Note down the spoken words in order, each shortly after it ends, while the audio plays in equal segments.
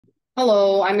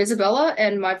Hello, I'm Isabella,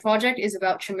 and my project is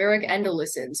about chimeric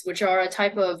endolysins, which are a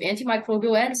type of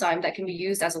antimicrobial enzyme that can be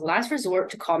used as a last resort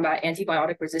to combat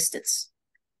antibiotic resistance.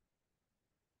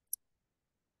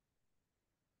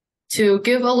 To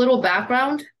give a little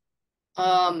background,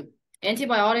 um,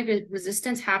 antibiotic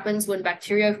resistance happens when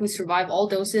bacteria who survive all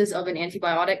doses of an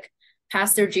antibiotic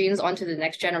pass their genes onto the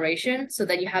next generation. So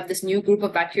then you have this new group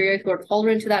of bacteria who are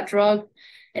tolerant to that drug.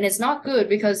 And it's not good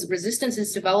because resistance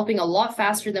is developing a lot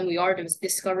faster than we are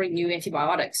discovering new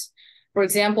antibiotics. For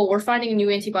example, we're finding a new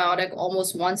antibiotic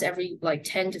almost once every like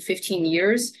 10 to 15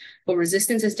 years, but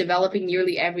resistance is developing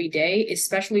nearly every day,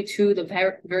 especially to the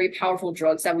very powerful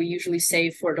drugs that we usually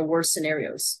save for the worst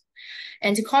scenarios.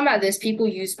 And to combat this, people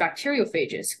use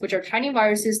bacteriophages, which are tiny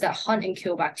viruses that hunt and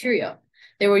kill bacteria.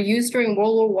 They were used during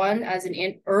World War I as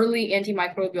an early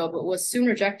antimicrobial, but was soon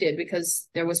rejected because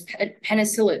there was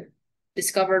penicillin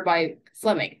discovered by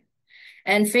Fleming.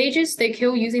 And phages, they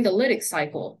kill using the lytic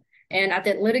cycle. And at the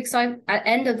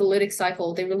end of the lytic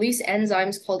cycle, they release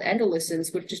enzymes called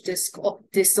endolysins, which just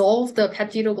dissolve the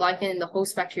peptidoglycan in the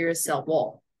host bacteria's cell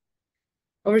wall.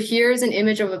 Over here is an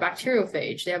image of a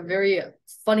bacteriophage. They have very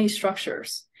funny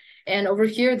structures. And over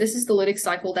here, this is the lytic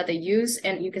cycle that they use.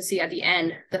 And you can see at the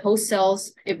end, the host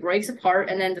cells, it breaks apart.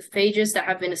 And then the phages that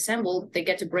have been assembled, they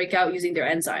get to break out using their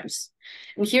enzymes.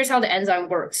 And here's how the enzyme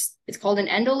works. It's called an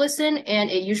endolysin, and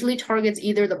it usually targets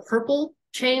either the purple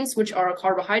chains, which are a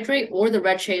carbohydrate, or the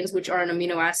red chains, which are an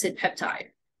amino acid peptide.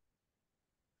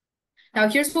 Now,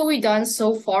 here's what we've done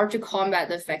so far to combat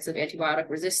the effects of antibiotic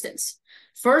resistance.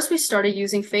 First, we started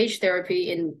using phage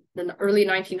therapy in the early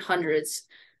 1900s,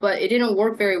 but it didn't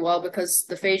work very well because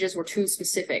the phages were too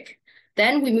specific.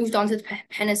 Then we moved on to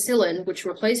penicillin, which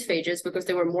replaced phages because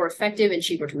they were more effective and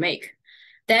cheaper to make.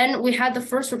 Then we had the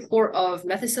first report of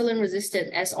methicillin-resistant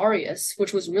S. aureus,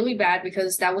 which was really bad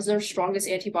because that was their strongest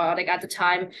antibiotic at the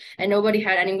time, and nobody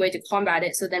had any way to combat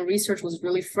it. So then research was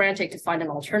really frantic to find an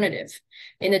alternative.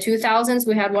 In the 2000s,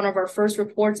 we had one of our first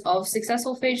reports of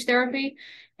successful phage therapy,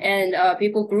 and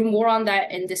people grew more on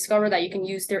that and discovered that you can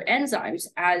use their enzymes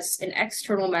as an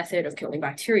external method of killing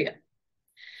bacteria.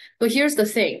 But here's the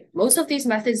thing, most of these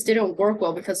methods didn't work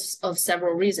well because of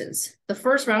several reasons. The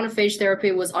first round of phage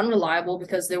therapy was unreliable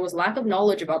because there was lack of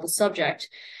knowledge about the subject.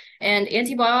 And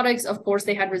antibiotics, of course,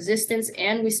 they had resistance,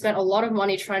 and we spent a lot of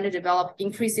money trying to develop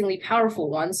increasingly powerful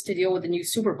ones to deal with the new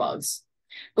superbugs.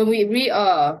 When we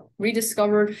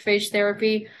rediscovered phage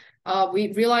therapy,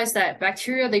 we realized that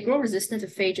bacteria, they grow resistant to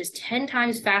phages 10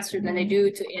 times faster than they do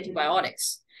to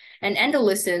antibiotics. And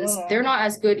endolysins, they're not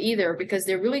as good either because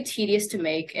they're really tedious to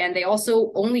make, and they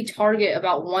also only target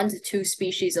about 1 to 2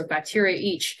 species of bacteria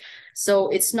each. So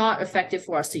it's not effective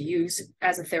for us to use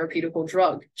as a therapeutical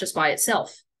drug just by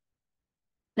itself.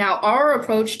 Now, our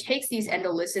approach takes these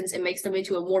endolysins and makes them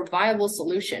into a more viable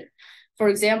solution. For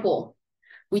example,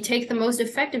 we take the most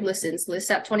effective lysins,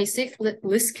 LysSap26,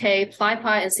 LysK,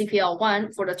 PlyPy, and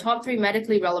CPL1 for the top 3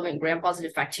 medically relevant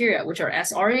gram-positive bacteria, which are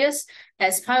S. aureus,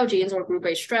 S. pyogenes or group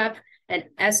A strep, and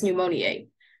S. pneumoniae.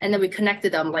 And then we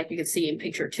connected them like you can see in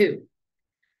picture 2.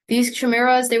 These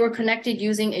chimeras, they were connected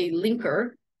using a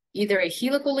linker, either a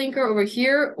helical linker over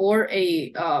here or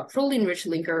a proline-rich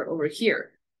linker over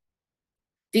here.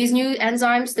 These new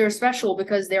enzymes, they're special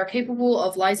because they are capable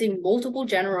of lysing multiple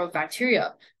genera of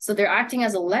bacteria. So they're acting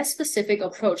as a less specific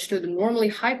approach to the normally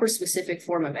hyperspecific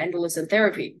form of endolysin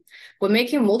therapy. When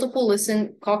making multiple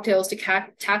lysin cocktails to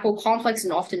tackle complex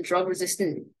and often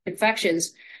drug-resistant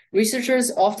infections,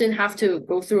 researchers often have to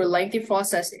go through a lengthy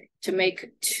process to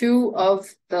make 2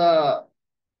 of the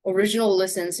original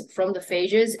lysins from the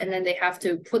phages, and then they have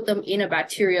to put them in a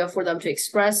bacteria for them to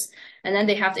express, and then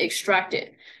they have to extract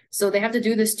it. So they have to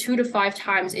do this 2 to 5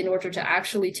 times in order to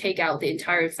actually take out the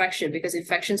entire infection because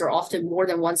infections are often more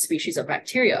than 1 species of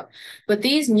bacteria. But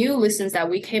these new lysins that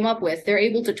we came up with, they're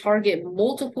able to target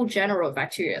multiple genera of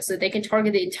bacteria. So they can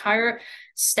target the entire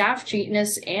staph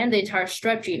genus and the entire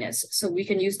strep genus. So we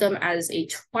can use them as a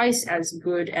twice as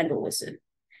good endolysin.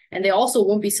 And they also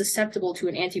won't be susceptible to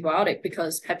an antibiotic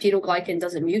because peptidoglycan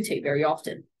doesn't mutate very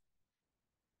often.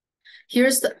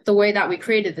 Here's the way that we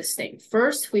created this thing.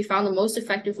 First, we found the most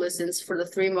effective lysins for the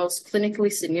 3 most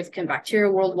clinically significant bacteria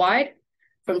worldwide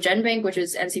from GenBank, which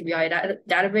is NCBI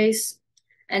database.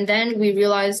 And then we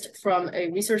realized from a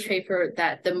research paper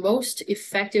that the most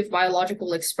effective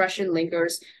biological expression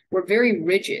linkers were very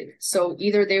rigid. So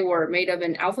either they were made of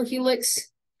an alpha helix,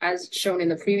 as shown in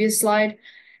the previous slide.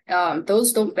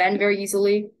 Those don't bend very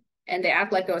easily, and they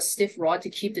act like a stiff rod to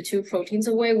keep the 2 proteins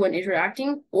away when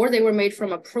interacting, or they were made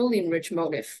from a proline-rich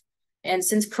motif. And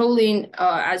since proline,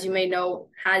 as you may know,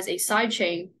 has a side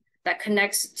chain, that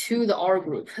connects to the R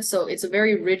group. So it's a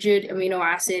very rigid amino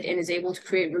acid and is able to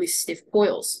create really stiff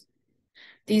coils.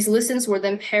 These lysins were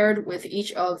then paired with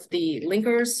each of the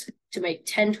linkers to make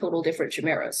 10 total different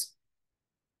chimeras.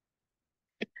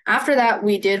 After that,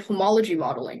 we did homology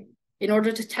modeling. In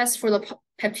order to test for the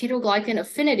peptidoglycan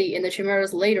affinity in the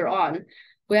chimeras later on,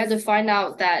 we had to find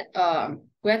out that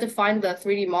we had to find the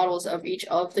 3D models of each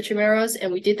of the chimeras,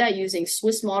 and we did that using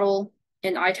Swiss Model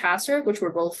and iTaster, which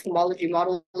were both homology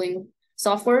modeling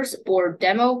softwares, or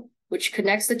Demo, which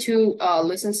connects the two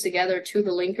lysins together to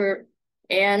the linker,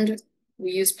 and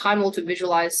we used PyMol to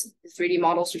visualize the 3D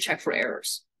models to check for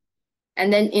errors.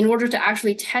 And then in order to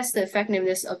actually test the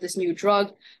effectiveness of this new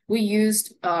drug, we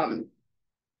used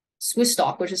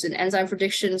SwissDoc, which is an enzyme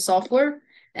prediction software,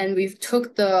 and we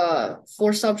took the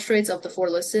 4 substrates of the 4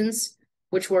 lysins,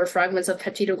 which were fragments of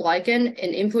peptidoglycan,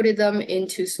 and inputted them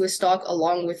into SwissDoc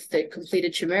along with the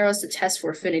completed chimeras to test for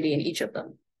affinity in each of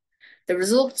them. The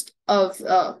results of,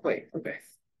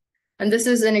 And this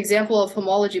is an example of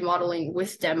homology modeling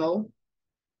with Demo.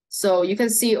 So you can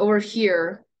see over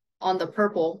here on the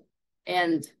purple,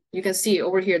 and you can see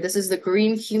over here, this is the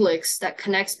green helix that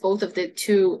connects both of the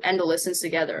 2 endolysins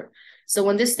together. So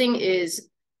when this thing is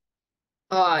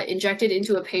injected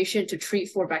into a patient to treat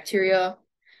for bacteria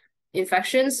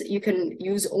infections, you can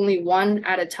use only one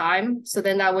at a time. So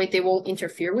then that way they won't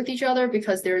interfere with each other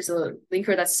because there's a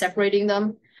linker that's separating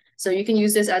them. So you can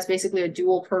use this as basically a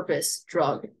dual purpose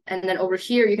drug. And then over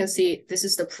here, you can see this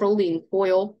is the proline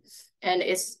coil, and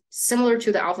it's similar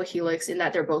to the alpha helix in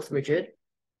that they're both rigid.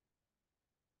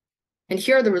 And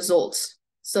here are the results.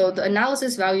 So the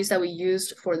analysis values that we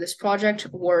used for this project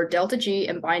were delta G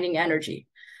and binding energy.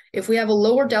 If we have a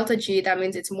lower delta G, that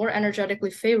means it's more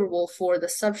energetically favorable for the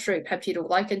substrate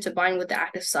peptidoglycan to bind with the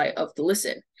active site of the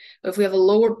lysin. If we have a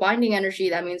lower binding energy,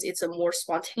 that means it's a more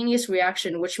spontaneous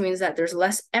reaction, which means that there's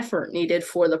less effort needed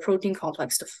for the protein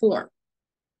complex to form.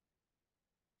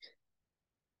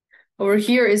 Over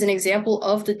here is an example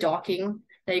of the docking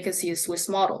that you can see in Swiss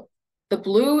model. The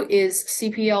blue is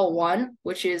CPL1,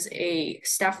 which is an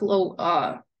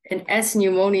S.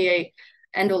 pneumoniae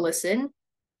endolysin.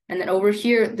 And then over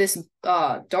here, this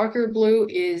darker blue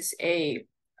is a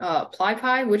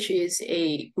plypi, which is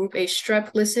a group A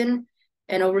strep lysin.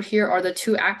 And over here are the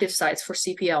 2 active sites for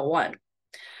CPL1.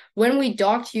 When we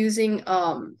docked using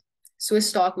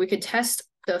SwissDoc, we could test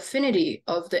the affinity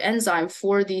of the enzyme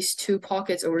for these 2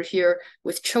 pockets over here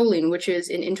with choline, which is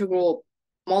an integral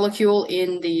molecule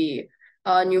in the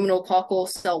pneumococcal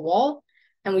cell wall.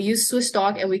 And we used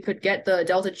SwissDoc, and we could get the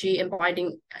delta G and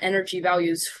binding energy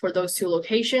values for those 2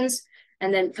 locations.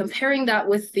 And then comparing that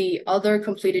with the other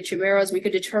completed chimeras, we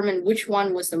could determine which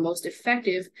one was the most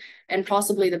effective and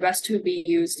possibly the best to be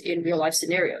used in real life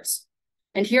scenarios.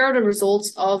 And here are the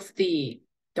results of the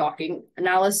docking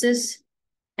analysis.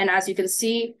 And as you can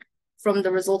see from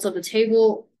the results of the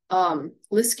table, ListK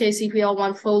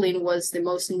CPL1 proline was the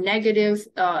most negative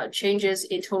changes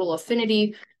in total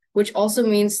affinity, which also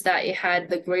means that it had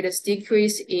the greatest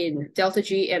decrease in delta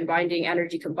G and binding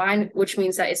energy combined, which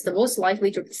means that it's the most likely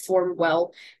to perform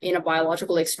well in a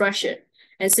biological expression.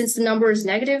 And since the number is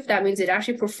negative, that means it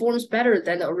actually performs better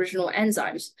than the original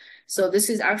enzymes. So this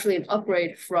is actually an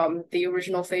upgrade from the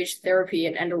original phage therapy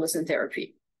and endolysin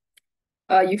therapy.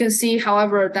 You can see,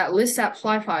 however, that Lisat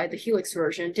plypi, the helix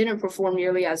version, didn't perform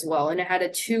nearly as well, and it had a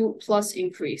 2+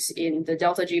 increase in the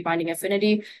delta G binding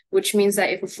affinity, which means that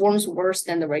it performs worse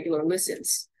than the regular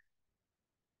lysins.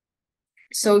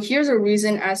 So here's a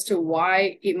reason as to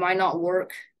why it might not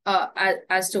work,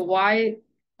 as to why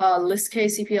ListK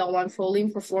CPL1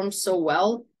 proline performs so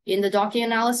well in the docking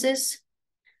analysis.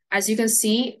 As you can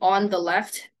see on the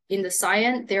left in the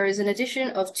cyan, there is an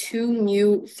addition of 2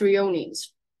 new threonines.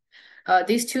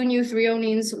 These 2 new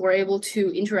threonines were able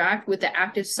to interact with the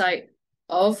active site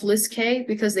of ListK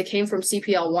because they came from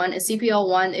CPL1, and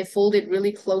CPL1, it folded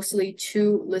really closely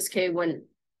to ListK when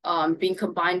being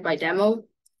combined by Demo.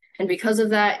 And because of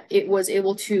that, it was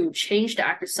able to change the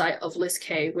active site of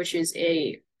ListK, which is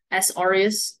a S.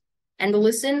 aureus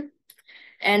endolysin.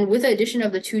 And with the addition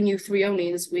of the 2 new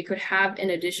threonines, we could have an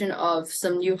addition of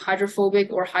some new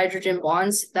hydrophobic or hydrogen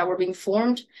bonds that were being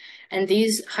formed. And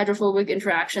these hydrophobic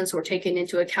interactions were taken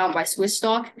into account by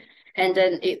SwissDoc, and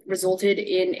then it resulted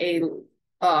in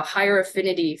a higher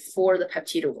affinity for the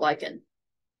peptidoglycan.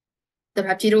 The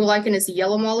peptidoglycan is the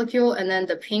yellow molecule, and then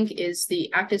the pink is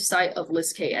the active site of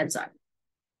ListK enzyme.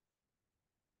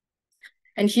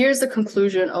 And here's the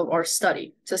conclusion of our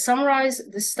study. To summarize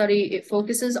this study, it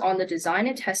focuses on the design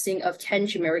and testing of 10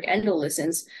 chimeric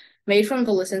endolysins made from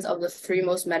the lysins of the 3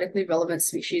 most medically relevant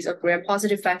species of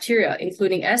gram-positive bacteria,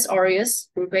 including S. aureus,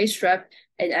 group A strep,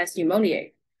 and S.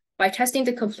 pneumoniae. By testing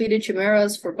the completed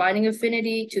chimeras for binding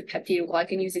affinity to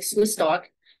peptidoglycan using Swiss dog,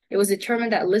 it was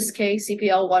determined that LISK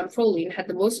CPL1 proline had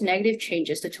the most negative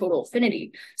changes to total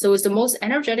affinity, so it was the most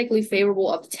energetically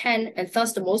favorable of the 10 and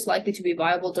thus the most likely to be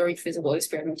viable during physical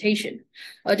experimentation.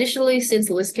 Additionally, since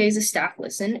LISK is a staph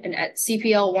lissin and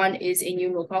CPL1 is a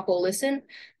pneumococcal lissin,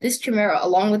 this chimera,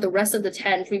 along with the rest of the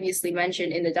 10 previously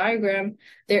mentioned in the diagram,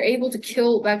 they're able to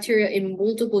kill bacteria in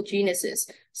multiple genuses,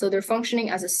 so they're functioning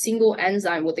as a single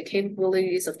enzyme with the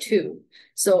capabilities of 2.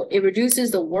 So it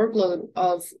reduces the workload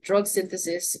of drug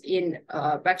synthesis in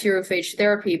bacteriophage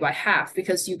therapy by half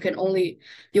because you only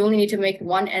need to make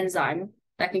one enzyme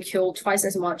that can kill twice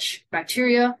as much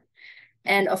bacteria.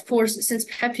 And of course, since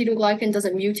peptidoglycan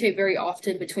doesn't mutate very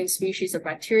often between species of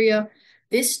bacteria,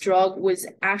 this drug was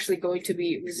actually going to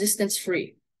be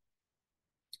resistance-free.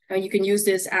 And you can use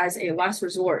this as a last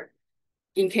resort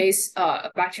in case a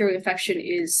bacterial infection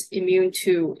is immune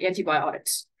to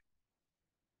antibiotics.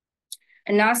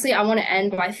 And lastly, I want to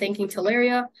end by thanking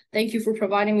Talaria. Thank you for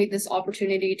providing me this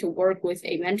opportunity to work with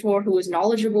a mentor who is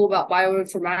knowledgeable about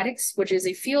bioinformatics, which is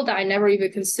a field that I never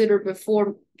even considered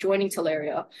before joining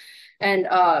Talaria. And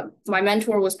my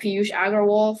mentor was Piyush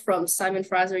Agarwal from Simon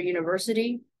Fraser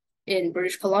University in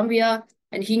British Columbia.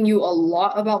 And he knew a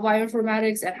lot about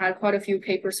bioinformatics and had quite a few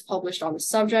papers published on the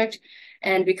subject.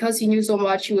 And because he knew so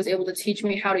much, he was able to teach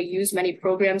me how to use many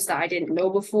programs that I didn't know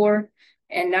before.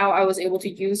 And now I was able to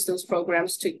use those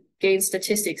programs to gain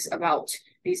statistics about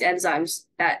these enzymes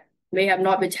that may have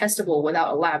not been testable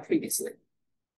without a lab previously.